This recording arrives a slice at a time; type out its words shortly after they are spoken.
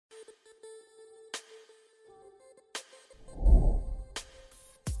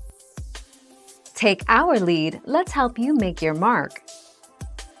Take our lead, let's help you make your mark.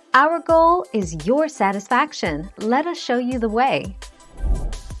 Our goal is your satisfaction. Let us show you the way.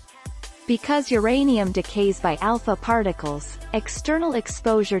 Because uranium decays by alpha particles, external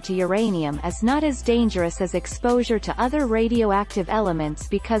exposure to uranium is not as dangerous as exposure to other radioactive elements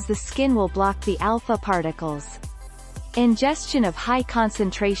because the skin will block the alpha particles. Ingestion of high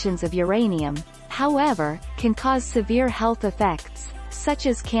concentrations of uranium, however, can cause severe health effects, such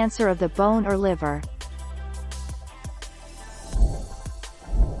as cancer of the bone or liver.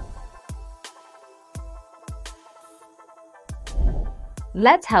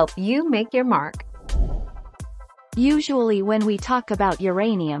 Let's help you make your mark. Usually when we talk about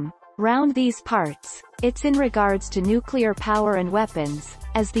uranium, round these parts, it's in regards to nuclear power and weapons,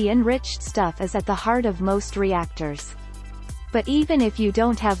 as the enriched stuff is at the heart of most reactors. But even if you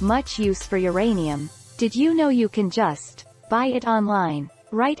don't have much use for uranium, did you know you can just buy it online,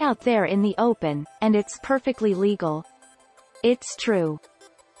 right out there in the open, and it's perfectly legal? It's true.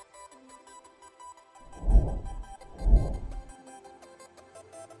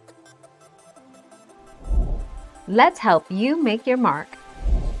 Let's help you make your mark.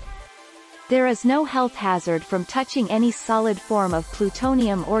 There is no health hazard from touching any solid form of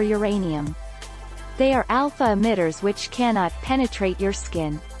plutonium or uranium. They are alpha emitters which cannot penetrate your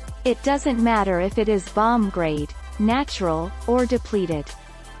skin. It doesn't matter if it is bomb grade, natural, or depleted.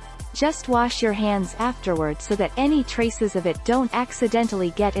 Just wash your hands afterward so that any traces of it don't accidentally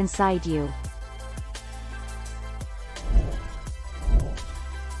get inside you.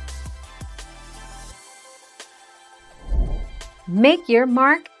 Make your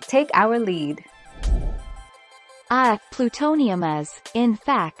mark, take our lead. Plutonium is, in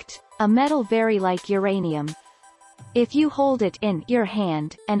fact, a metal very like uranium. If you hold it in your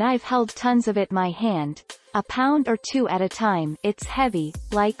hand, and I've held tons of it my hand, a pound or two at a time, it's heavy,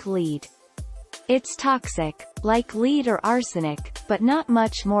 like lead. It's toxic, like lead or arsenic, but not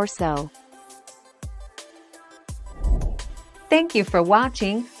much more so. Thank you for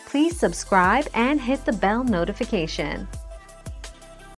watching. Please subscribe and hit the bell notification.